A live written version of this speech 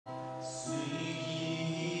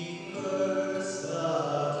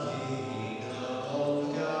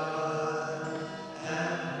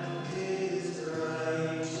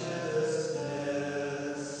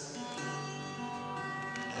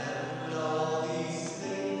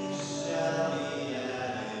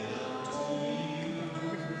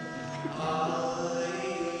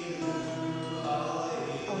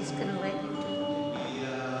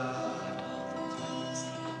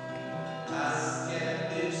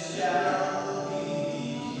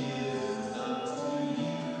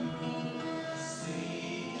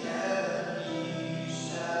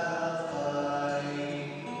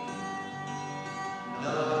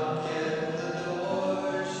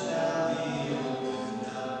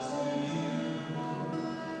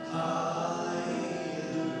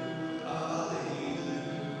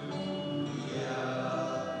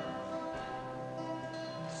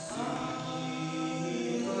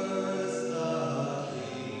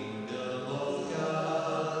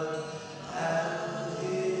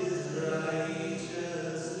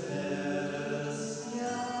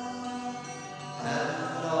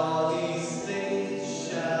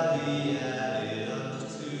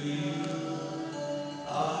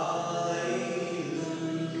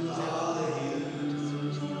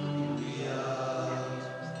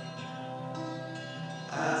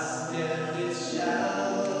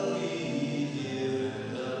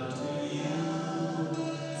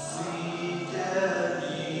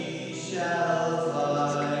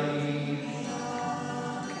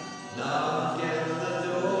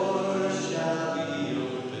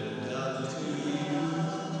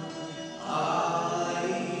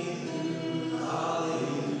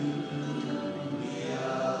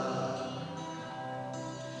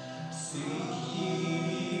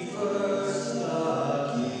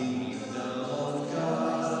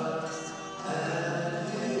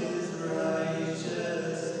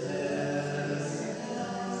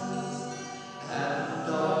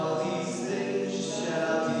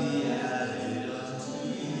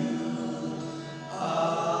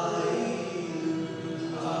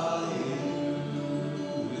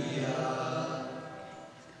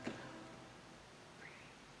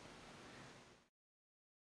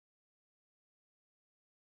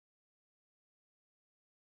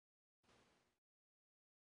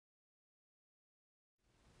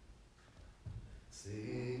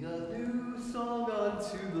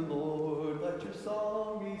unto the Lord. Let your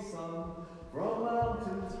song be sung from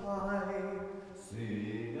mountains high.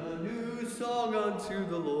 Sing a new song unto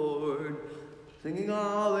the Lord, singing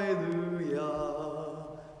hallelujah.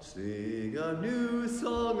 Sing a new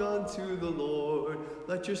song unto the Lord.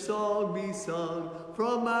 Let your song be sung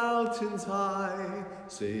from mountains high.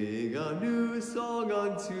 Sing a new song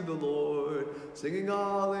unto the Lord, singing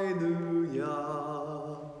hallelujah.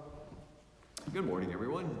 Good morning,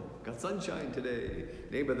 everyone. Got sunshine today. In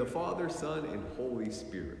the name of the Father, Son, and Holy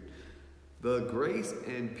Spirit. The grace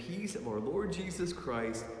and peace of our Lord Jesus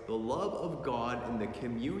Christ, the love of God, and the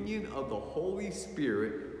communion of the Holy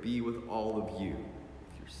Spirit be with all of you,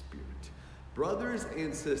 with your spirit. Brothers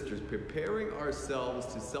and sisters, preparing ourselves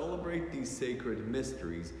to celebrate these sacred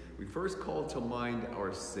mysteries, we first call to mind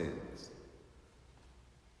our sins.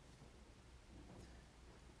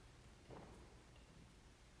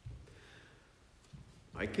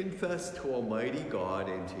 I confess to Almighty God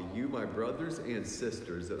and to you, my brothers and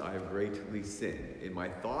sisters, that I have greatly sinned in my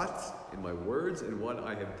thoughts, in my words, and what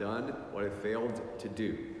I have done, what I failed to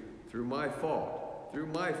do, through my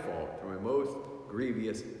my most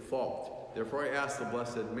grievous fault. Therefore I ask the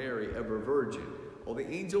Blessed Mary, ever Virgin, all the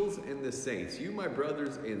angels and the saints, you, my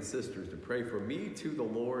brothers and sisters, to pray for me to the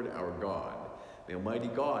Lord our God. May Almighty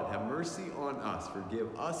God have mercy on us,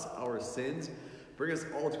 forgive us our sins, bring us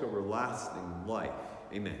all to everlasting life.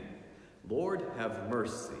 Amen. Lord, have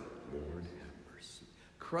mercy. Lord, have mercy.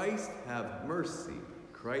 Christ, have mercy.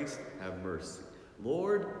 Christ, have mercy.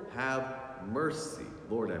 Lord, have mercy.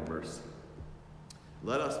 Lord, have mercy.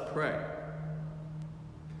 Let us pray.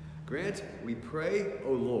 Grant, we pray,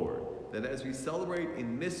 O Lord, that as we celebrate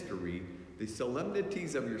in mystery the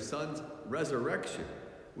solemnities of your Son's resurrection,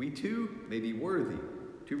 we too may be worthy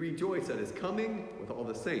to rejoice at his coming with all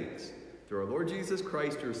the saints. Through our Lord Jesus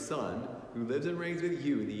Christ, your Son, who lives and reigns with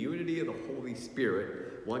you in the unity of the Holy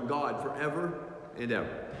Spirit, one God, forever and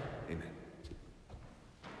ever. Amen.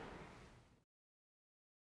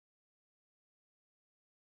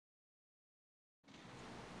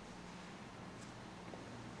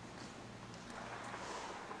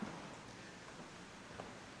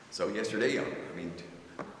 So yesterday,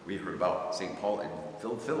 we heard about St. Paul in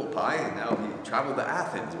Philippi, and now he traveled to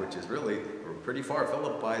Athens, which is really pretty far.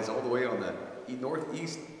 Philippi is all the way on the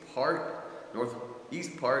northeast part,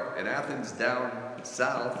 and Athens down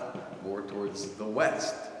south, more towards the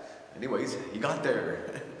west. Anyways, he got there.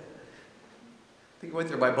 I think he went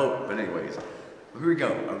there by boat, but anyways. Here we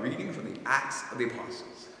go, a reading from the Acts of the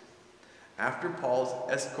Apostles. After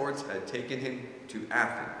Paul's escorts had taken him to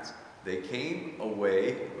Athens, they came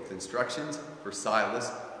away with instructions for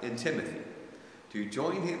Silas and Timothy to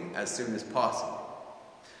join him as soon as possible.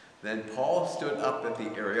 Then Paul stood up at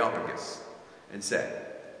the Areopagus and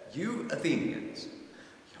said, "You Athenians,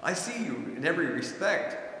 I see you in every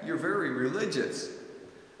respect. You're very religious.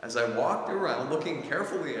 As I walked around looking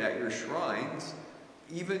carefully at your shrines,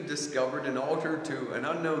 even discovered an altar to an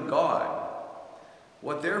unknown God.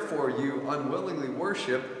 What therefore you unwillingly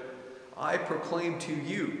worship, I proclaim to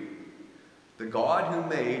you. The God who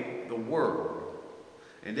made the world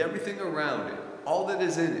and everything around it, all that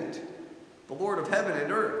is in it, the Lord of heaven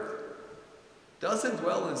and earth, doesn't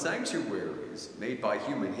dwell in sanctuaries made by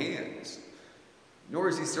human hands, nor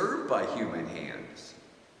is he served by human hands,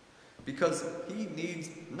 because he needs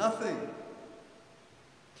nothing.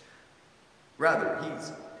 Rather, he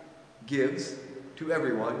gives to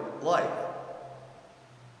everyone life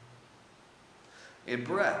and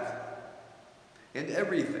breath and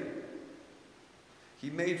everything. He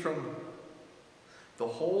made from the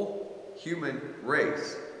whole human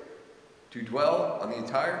race to dwell on the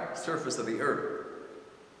entire surface of the earth,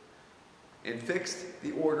 and fixed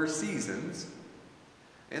the order seasons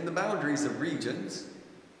and the boundaries of regions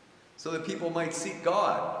so that people might seek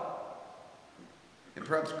God and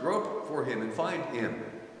perhaps grope for him and find him.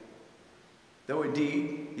 Though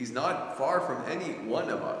indeed he's not far from any one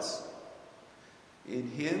of us. In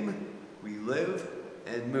him we live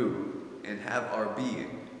and move and have our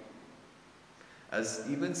being. As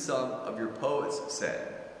even some of your poets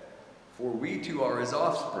said, for we too are his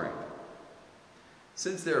offspring.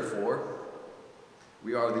 Since therefore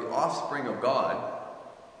we are the offspring of God,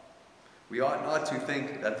 we ought not to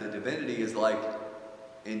think that the divinity is like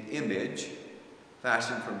an image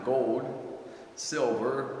fashioned from gold,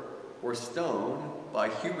 silver, or stone by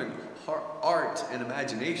human art and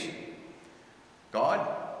imagination. God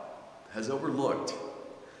has overlooked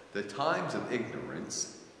the times of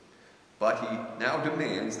ignorance, but he now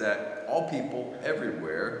demands that all people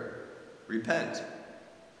everywhere repent,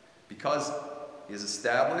 because he has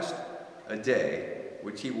established a day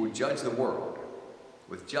which he will judge the world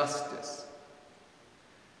with justice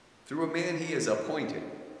through a man he has appointed,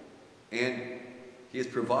 and he has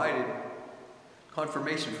provided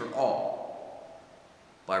confirmation for all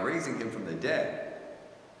by raising him from the dead.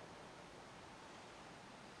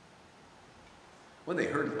 When they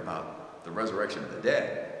heard about the resurrection of the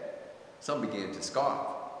dead, some began to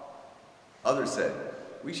scoff. Others said,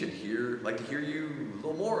 "We should like to hear you a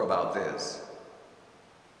little more about this."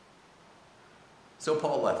 So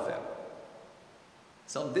Paul left them.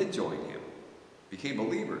 Some did join him, became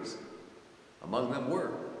believers. Among them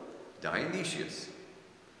were Dionysius,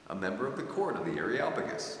 a member of the court of the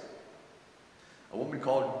Areopagus, a woman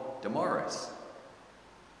called Damaris,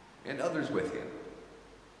 and others with him.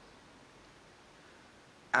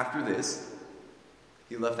 After this,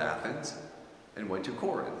 he left Athens and went to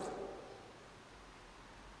Corinth.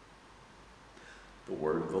 The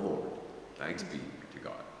word of the Lord. Thanks be to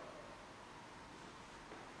God.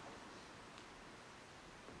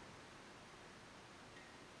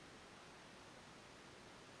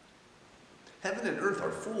 Heaven and earth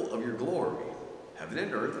are full of your glory. Heaven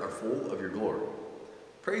and earth are full of your glory.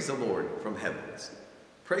 Praise the Lord from heavens.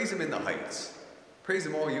 Praise him in the heights. Praise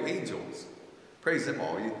him, all you angels. Praise him,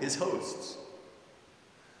 all his hosts.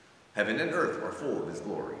 Heaven and earth are full of his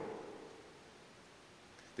glory.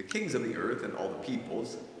 The kings of the earth and all the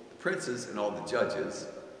peoples, the princes and all the judges,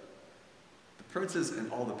 the princes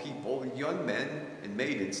and all the people, young men and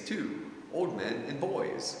maidens too, old men and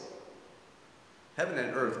boys. Heaven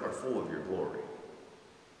and earth are full of your glory.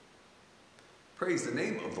 Praise the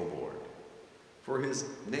name of the Lord, for his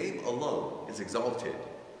name alone is exalted,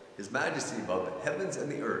 his majesty above the heavens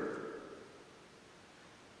and the earth.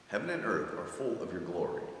 Heaven and earth are full of your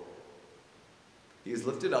glory. He has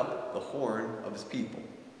lifted up the horn of his people.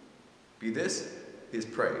 Be this his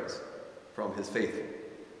praise from his faithful,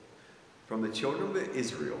 from the children of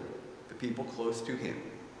Israel, the people close to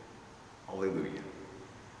him. Alleluia.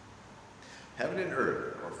 Heaven and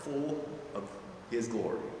earth are full of his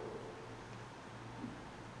glory.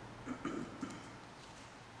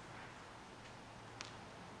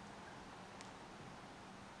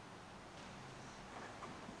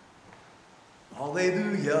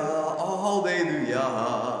 Alleluia, alleluia,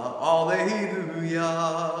 alleluia,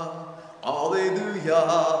 alleluia,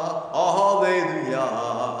 alleluia,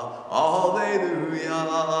 alleluia.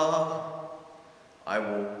 I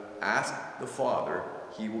will ask the Father,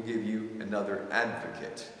 he will give you another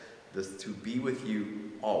advocate, this to be with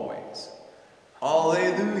you always.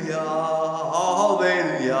 Alleluia,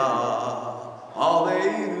 alleluia,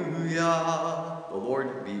 alleluia. The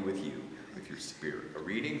Lord be with you, with your spirit. A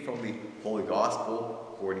reading from the Holy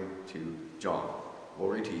Gospel according to John.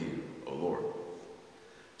 Glory to you, O Lord.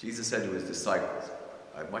 Jesus said to his disciples,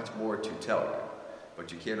 I have much more to tell you,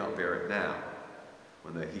 but you cannot bear it now.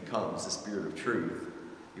 When he comes, the Spirit of truth,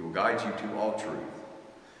 he will guide you to all truth.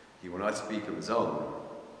 He will not speak of his own.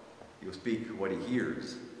 He will speak what he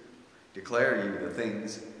hears, declare you the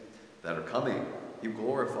things that are coming. He will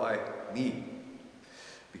glorify me,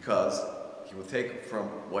 because he will take from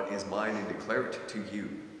what is mine and declare it to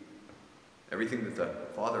you. Everything that the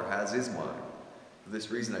Father has is mine. For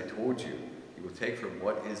this reason I told you, he will take from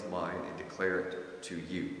what is mine and declare it to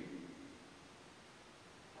you.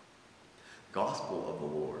 Gospel of the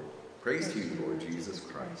Lord. Praise to you, Lord Jesus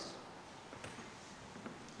Christ.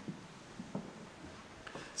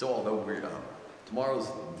 So although we're,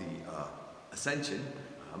 tomorrow's the Ascension,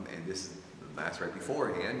 and this is the Mass right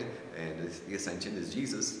beforehand, and the Ascension is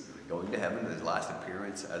Jesus going to heaven, his last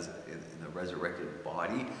appearance as in the resurrected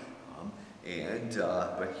body.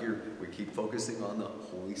 But here we keep focusing on the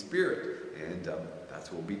Holy Spirit, and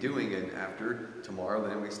that's what we'll be doing. And after tomorrow,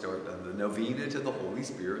 then we start the novena to the Holy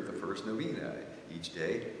Spirit, the first novena each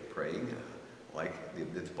day, praying like the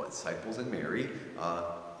disciples and Mary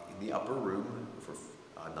in the upper room for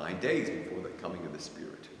 9 days before the coming of the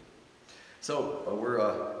Spirit. So we're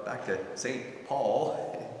back to St.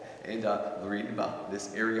 Paul. And reading about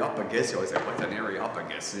this Areopagus. You always say, what's an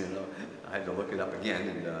Areopagus? You know, I had to look it up again.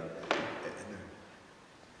 And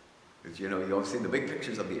you know, you always see the big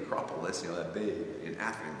pictures of the Acropolis, you know, that big in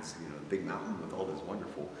Athens, you know, the big mountain with all those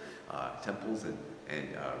wonderful temples and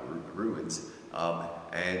ruins.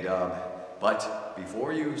 But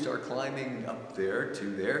before you start climbing up there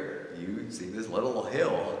to there, you see this little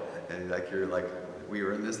hill, and we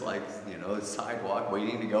were in this sidewalk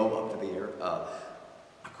waiting to go up to the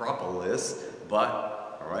Acropolis,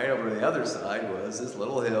 but right over the other side was this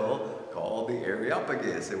little hill called the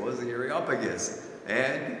Areopagus. It was the Areopagus.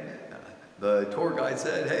 And the tour guide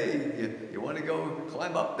said, hey, you want to go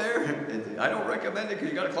climb up there? And I don't recommend it because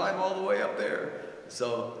you got to climb all the way up there.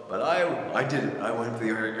 So, but I did it. I went to the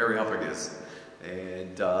Areopagus. And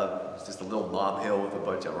and it's just a little knob hill with a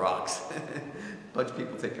bunch of rocks. A bunch of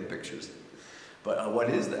people taking pictures. But what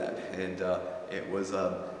is that? And it was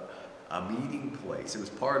a meeting place. It was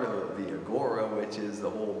part of the Agora, which is the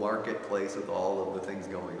whole marketplace with all of the things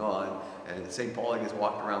going on. And St. Paul, I guess,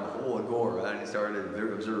 walked around the whole Agora and he started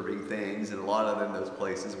observing things. And a lot of them, those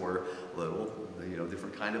places were little,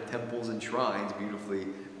 different kind of temples and shrines, beautifully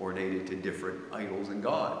ornated to different idols and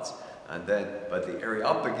gods. And then, but the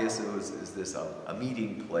Areopagus is this a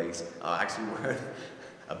meeting place, actually where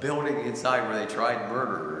a building inside where they tried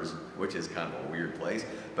murderers, which is kind of a weird place.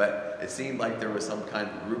 But it seemed like there was some kind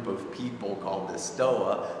of group of people called the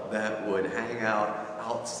Stoa that would hang out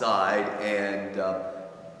outside and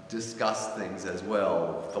discuss things as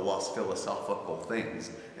well, philosophical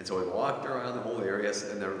things. And so we walked around the whole area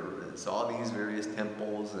and saw these various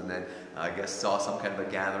temples, and then I guess saw some kind of a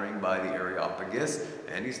gathering by the Areopagus,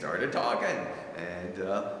 and he started talking and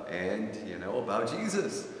about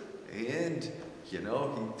Jesus. And he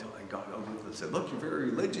got over and said, look, you're very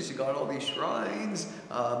religious, you got all these shrines,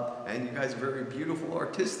 and you guys are very beautiful,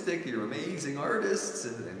 artistic, you're amazing artists,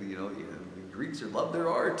 and the Greeks love their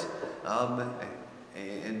art,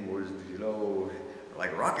 and was,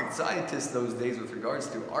 like rocket scientists those days with regards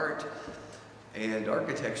to art and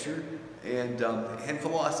architecture and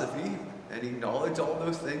philosophy, and he acknowledged all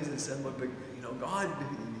those things and said, look, God,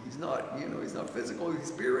 he's not physical, he's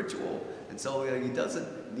spiritual. And so he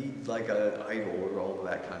doesn't need like an idol or all of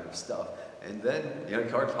that kind of stuff. And then he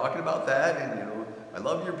started talking about that, and I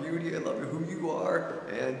love your beauty, I love who you are,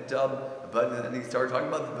 and but then he started talking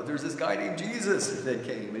about, but there's this guy named Jesus that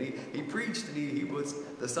came, and he preached, and he was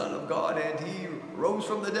the Son of God, and he rose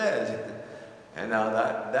from the dead. And now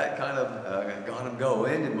that kind of got him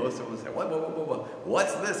going, and most of them said,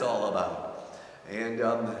 what's this all about? And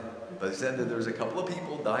but it said that there's a couple of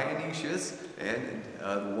people, Dionysius and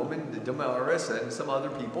the woman Damaris and some other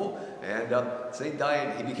people, and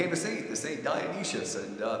he became a saint, the Saint Dionysius,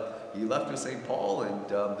 and he left with St. Paul, and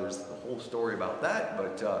there's the whole story about that.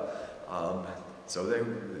 But so there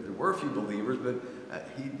were a few believers, but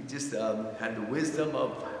he just had the wisdom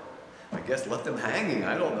of, I guess, left them hanging.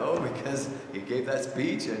 I don't know, because he gave that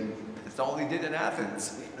speech, and that's all he did in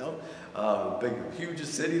Athens. Big,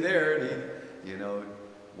 hugest city there, and he,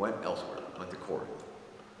 went elsewhere, went to Corinth.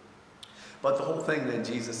 But the whole thing then,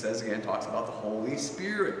 Jesus says again, talks about the Holy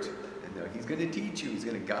Spirit. And he's going to teach you. He's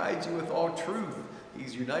going to guide you with all truth.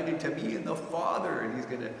 He's united to me and the Father. And he's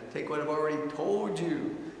going to take what I've already told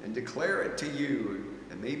you and declare it to you.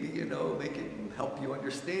 And maybe, make it help you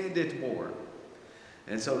understand it more.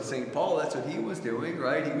 And so St. Paul, that's what he was doing,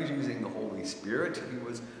 right? He was using the Holy Spirit. He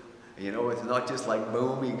was, it's not just like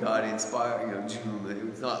boom, he got inspired,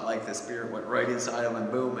 it's not like the Spirit went right inside him and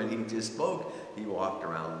boom, and he just spoke. He walked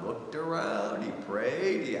around, looked around, he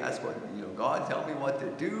prayed, he asked God, tell me what to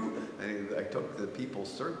do. And I took the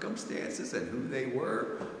people's circumstances and who they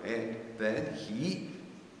were, and then he,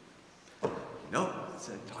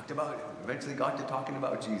 eventually got to talking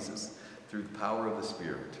about Jesus through the power of the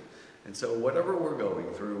Spirit. And so whatever we're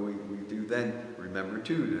going through, we do then remember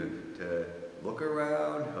to look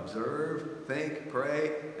around, observe, think,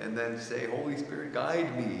 pray, and then say, Holy Spirit,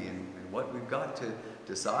 guide me in what we've got to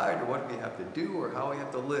decide, or what we have to do, or how we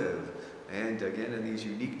have to live. And again, in these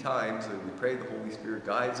unique times, we pray the Holy Spirit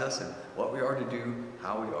guides us in what we are to do,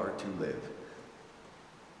 how we are to live.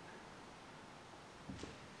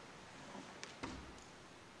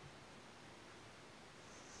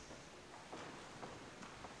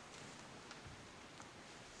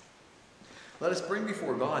 Let us bring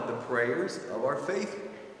before God the prayers of our faith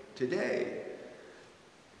today.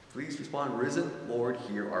 Please respond, risen Lord,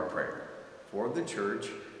 hear our prayer. For the church,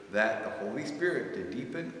 that the Holy Spirit to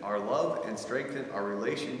deepen our love and strengthen our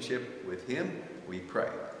relationship with him, we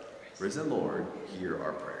pray. Risen Lord, hear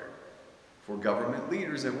our prayer. For government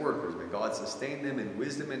leaders and workers, may God sustain them in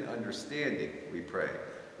wisdom and understanding, we pray.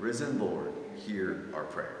 Risen Lord, hear our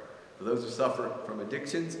prayer. For those who suffer from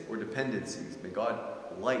addictions or dependencies, may God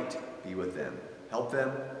light be with them. Help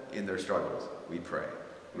them in their struggles, we pray.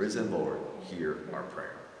 Risen Lord, hear our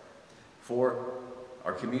prayer. For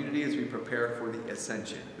our community as we prepare for the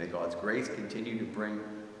ascension, may God's grace continue to bring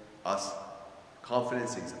us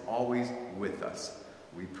confidence he's always with us,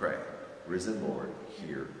 we pray. Risen Lord,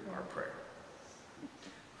 hear our prayer.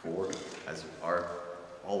 For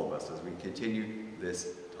all of us, as we continue this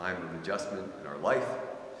time of adjustment in our life,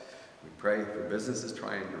 we pray for businesses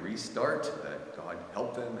trying to restart, that God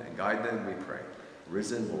help them and guide them, we pray.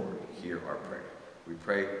 Risen Lord, hear our prayer. We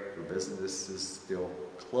pray for businesses still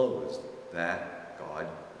closed, that God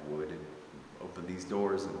would open these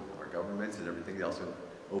doors, and our governments and everything else would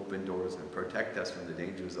open doors and protect us from the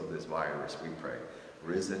dangers of this virus, we pray.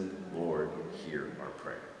 Risen Lord, hear our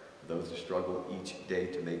prayer. For those who struggle each day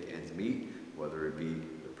to make ends meet, whether it be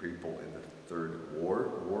the people in the third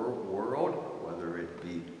world, whether it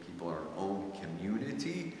be people in our own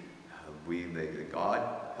community, we may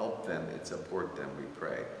God help them and support them, we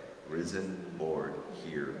pray. Risen Lord,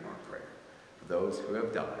 hear our prayer. For those who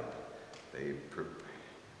have died, they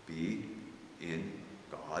be in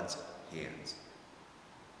God's hands.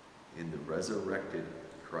 In the resurrected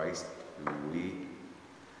Christ, who we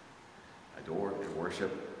adore and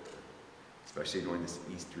worship, especially during this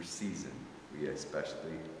Easter season, we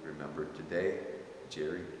especially remember today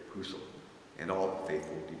Jerry Puschel and all the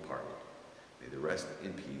faithful departed. May they rest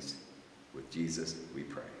in peace. With Jesus, we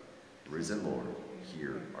pray. Risen Lord,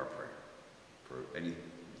 hear our prayer. For any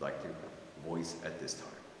you'd like to voice at this time.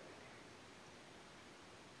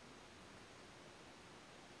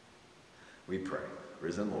 We pray.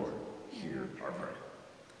 Risen Lord, hear our prayer.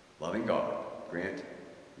 Loving God, grant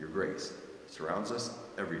your grace surrounds us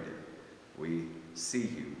every day. We see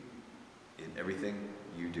you in everything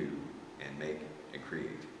you do and make and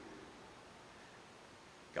create.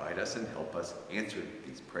 Guide us and help us answer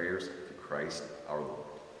these prayers through Christ our Lord.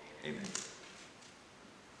 Amen.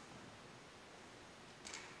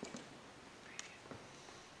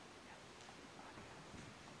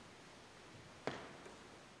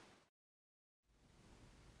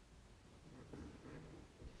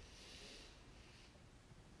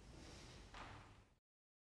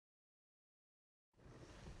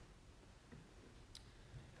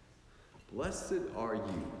 Blessed are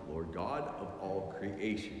you, Lord God of all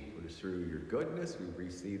creation, for it is through your goodness we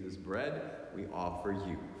receive this bread. We offer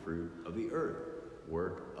you, fruit of the earth,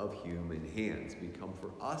 work of human hands. Become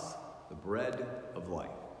for us the bread of life.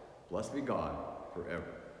 Blessed be God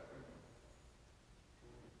forever.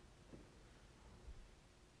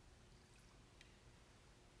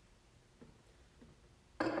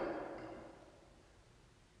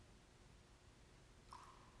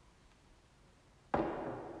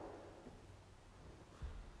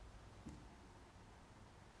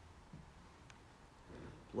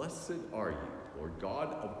 Blessed are you, Lord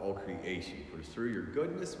God of all creation, for it is through your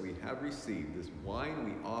goodness we have received this wine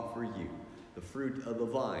we offer you, the fruit of the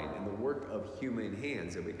vine and the work of human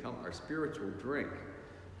hands, that become our spiritual drink.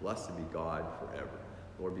 Blessed be God forever.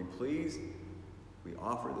 Lord, be pleased. We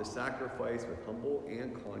offer the sacrifice with humble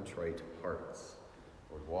and contrite hearts.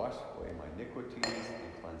 Lord, wash away my iniquities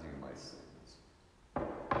and cleansing my sins.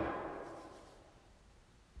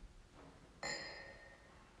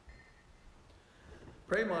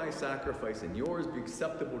 Pray my sacrifice and yours be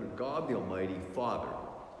acceptable to God the Almighty Father.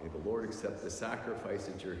 May the Lord accept the sacrifice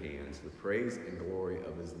at your hands, the praise and glory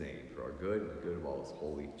of his name, for our good and the good of all his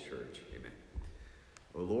holy church. Amen.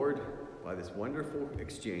 O Lord, by this wonderful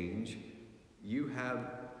exchange you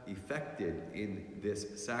have effected in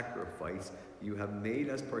this sacrifice, you have made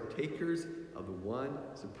us partakers of the one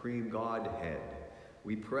supreme Godhead.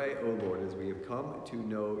 We pray, O Lord, as we have come to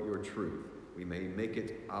know your truth, we may make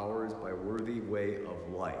it ours by worthy way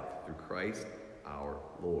of life, through Christ our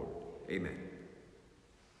Lord. Amen.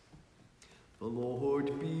 The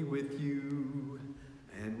Lord be with you,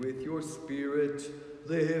 and with your spirit.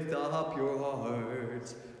 Lift up your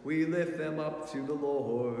hearts. We lift them up to the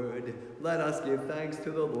Lord. Let us give thanks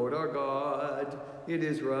to the Lord our God. It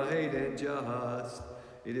is right and just.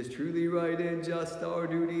 It is truly right and just, our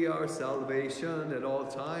duty, our salvation, at all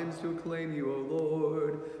times to acclaim you, O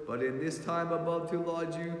Lord, but in this time above to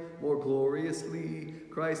laud you more gloriously.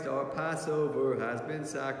 Christ our Passover has been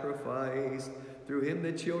sacrificed. Through him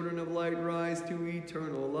the children of light rise to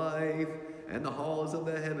eternal life, and the halls of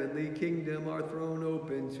the heavenly kingdom are thrown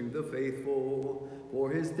open to the faithful.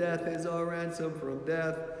 For his death is our ransom from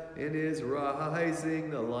death, and his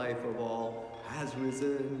rising, the life of all, has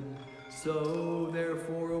risen. So,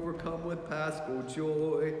 therefore, overcome with paschal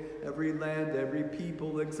joy, every land, every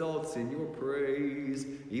people exalts in your praise.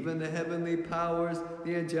 Even the heavenly powers,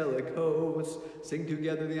 the angelic hosts, sing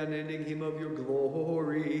together the unending hymn of your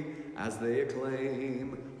glory, as they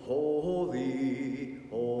acclaim, Holy,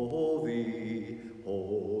 holy,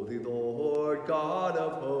 holy Lord God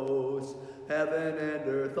of hosts. Heaven and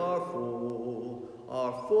earth are full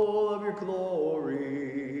of your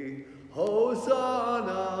glory.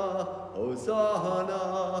 Hosanna,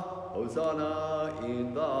 Hosanna, Hosanna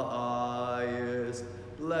in the highest.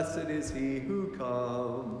 Blessed is he who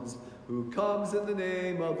comes in the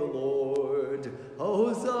name of the Lord.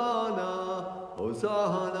 Hosanna,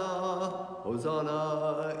 Hosanna,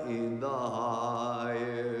 Hosanna in the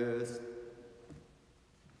highest.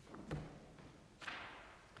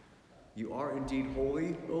 You are indeed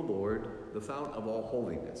holy, O Lord, the fount of all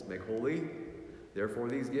holiness. Make holy, therefore,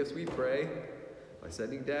 these gifts we pray, by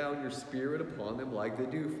sending down your Spirit upon them like the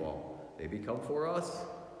dewfall. They become for us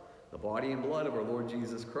the body and blood of our Lord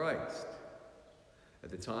Jesus Christ. At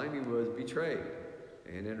the time he was betrayed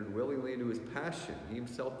and entered willingly into his passion, he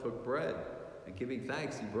himself took bread, and giving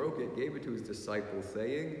thanks, he broke it, gave it to his disciples,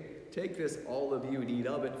 saying, "Take this, all of you, and eat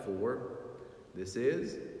of it, for this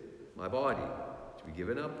is my body, to be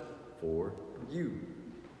given up for you."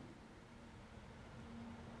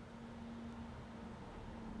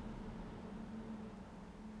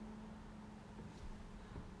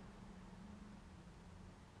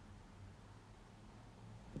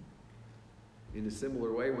 In a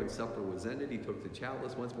similar way, when supper was ended, he took the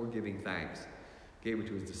chalice, once more giving thanks, gave it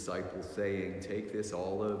to his disciples, saying, "Take this,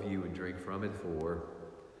 all of you, and drink from it, for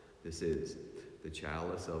this is the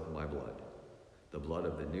chalice of my blood, the blood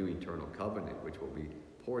of the new eternal covenant, which will be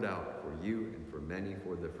poured out for you and for many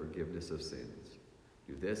for the forgiveness of sins.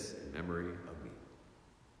 Do this in memory of me."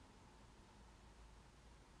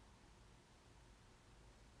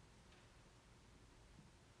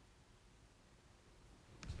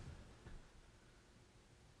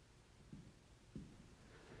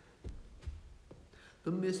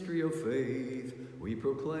 The mystery of faith, we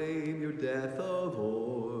proclaim your death, O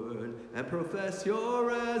Lord, and profess your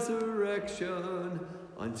resurrection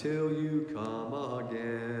until you come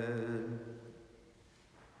again.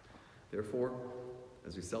 Therefore,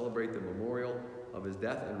 as we celebrate the memorial of his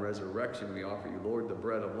death and resurrection, we offer you, Lord, the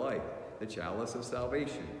bread of life, the chalice of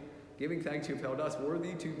salvation. Giving thanks, you've held us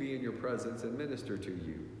worthy to be in your presence and minister to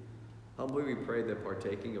you. Humbly we pray that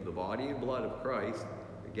partaking of the body and blood of Christ,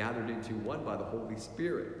 gathered into one by the Holy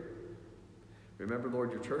Spirit. Remember,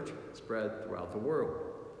 Lord, your church spread throughout the world.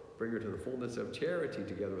 Bring her to the fullness of charity,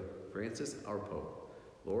 together with Francis, our Pope,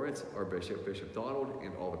 Lawrence, our Bishop, Bishop Donald,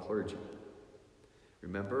 and all the clergy.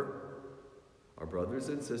 Remember our brothers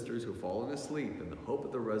and sisters who have fallen asleep in the hope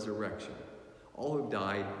of the resurrection, all who have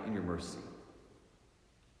died in your mercy.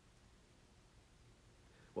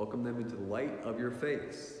 Welcome them into the light of your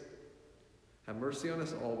face. Have mercy on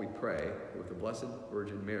us all, we pray, with the Blessed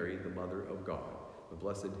Virgin Mary, the Mother of God, with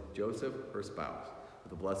Blessed Joseph, her spouse,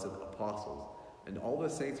 with the blessed apostles, and all the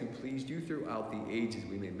saints who pleased you throughout the ages,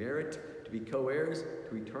 we may merit to be co-heirs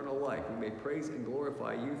to eternal life. We may praise and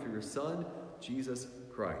glorify you through your Son, Jesus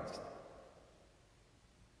Christ.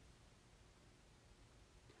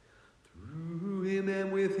 Through him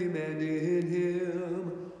and with him and in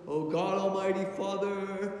him, O God, Almighty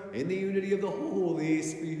Father, in the unity of the Holy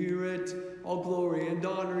Spirit, all glory and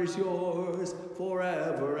honor is yours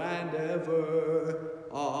forever and ever.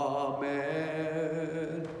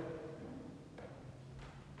 Amen.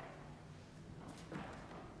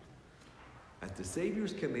 At the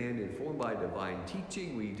Savior's command, informed by divine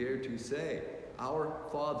teaching, we dare to say, Our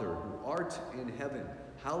Father, who art in heaven,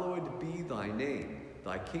 hallowed be thy name.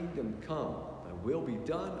 Thy kingdom come, thy will be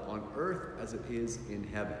done on earth as it is in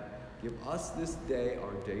heaven. Give us this day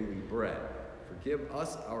our daily bread. Forgive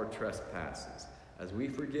us our trespasses, as we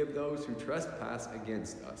forgive those who trespass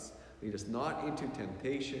against us. Lead us not into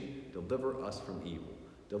temptation, deliver us from evil.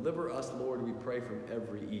 Deliver us, Lord, we pray, from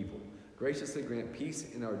every evil. Graciously grant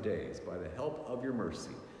peace in our days, by the help of your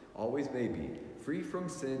mercy. Always may be free from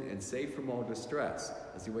sin and safe from all distress,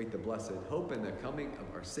 as we wait the blessed hope and the coming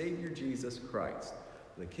of our Savior Jesus Christ.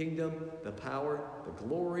 The kingdom, the power, the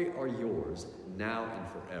glory are yours, now and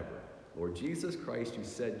forever. Lord Jesus Christ, you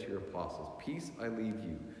said to your apostles, Peace I leave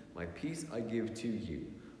you, my peace I give to you.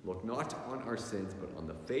 Look not on our sins, but on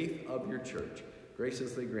the faith of your church.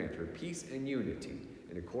 Graciously grant her peace and unity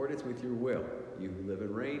in accordance with your will, you who live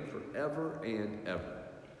and reign forever and ever.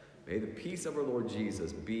 May the peace of our Lord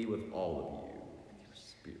Jesus be with all of you, and your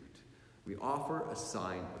spirit. We offer a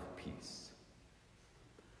sign of peace.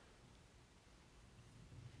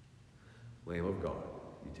 Lamb of God,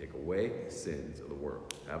 you take away the sins of the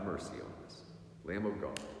world. Have mercy on us. Lamb of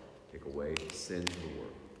God, take away the sins of the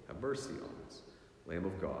world. Have mercy on us. Lamb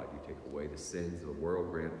of God, you take away the sins of the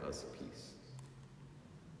world. Grant us peace.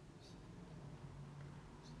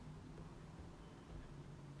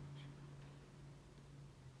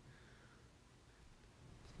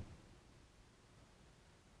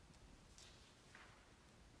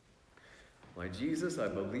 My Jesus, I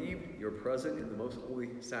believe you're present in the most holy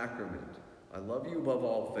sacrament. I love you above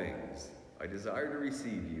all things. I desire to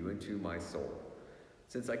receive you into my soul.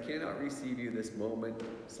 Since I cannot receive you this moment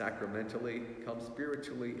sacramentally, come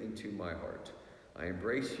spiritually into my heart. I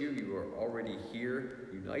embrace you. You are already here.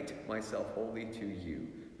 Unite myself wholly to you.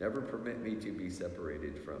 Never permit me to be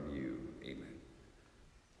separated from you. Amen.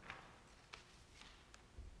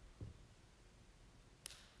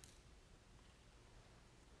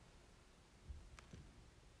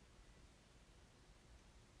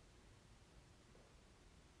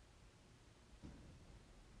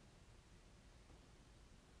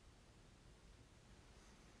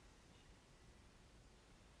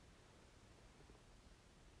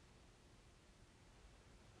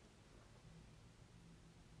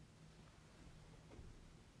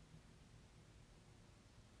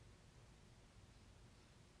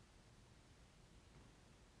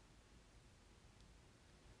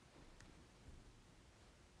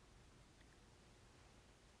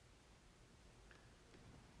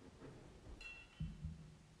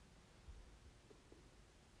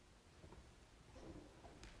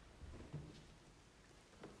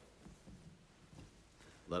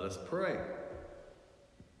 Let us pray.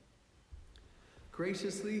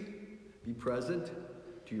 Graciously be present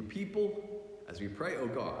to your people as we pray, O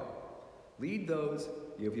God. Lead those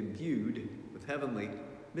you have imbued with heavenly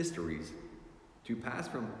mysteries to pass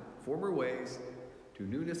from former ways to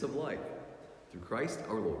newness of life through Christ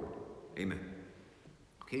our Lord. Amen.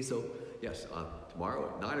 Okay, so yes, tomorrow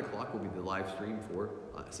at 9 o'clock will be the live stream for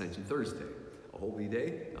Ascension Thursday, a holy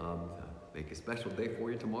day. Make a special day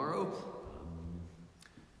for you tomorrow.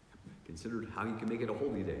 Consider how you can make it a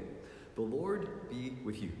holy day. The Lord be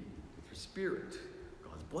with you, with your spirit.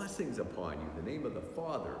 God's blessings upon you. In the name of the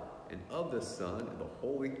Father, and of the Son, and the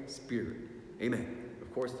Holy Spirit. Amen.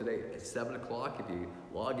 Of course, today at 7 o'clock, if you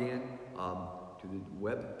log in to the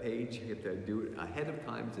web page, you have to do it ahead of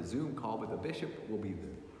time. It's a Zoom call with the bishop. Will be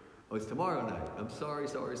there. Oh, it's tomorrow night. I'm sorry.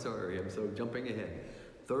 I'm so jumping ahead.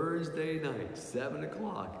 Thursday night, 7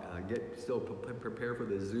 o'clock. Prepare for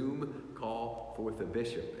the Zoom call with the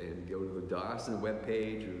bishop, and go to the diocesan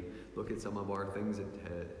webpage or look at some of our things that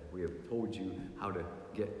we have told you how to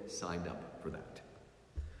get signed up for that.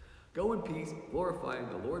 Go in peace, glorifying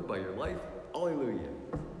the Lord by your life. Alleluia.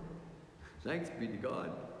 Thanks be to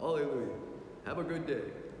God. Alleluia. Have a good day.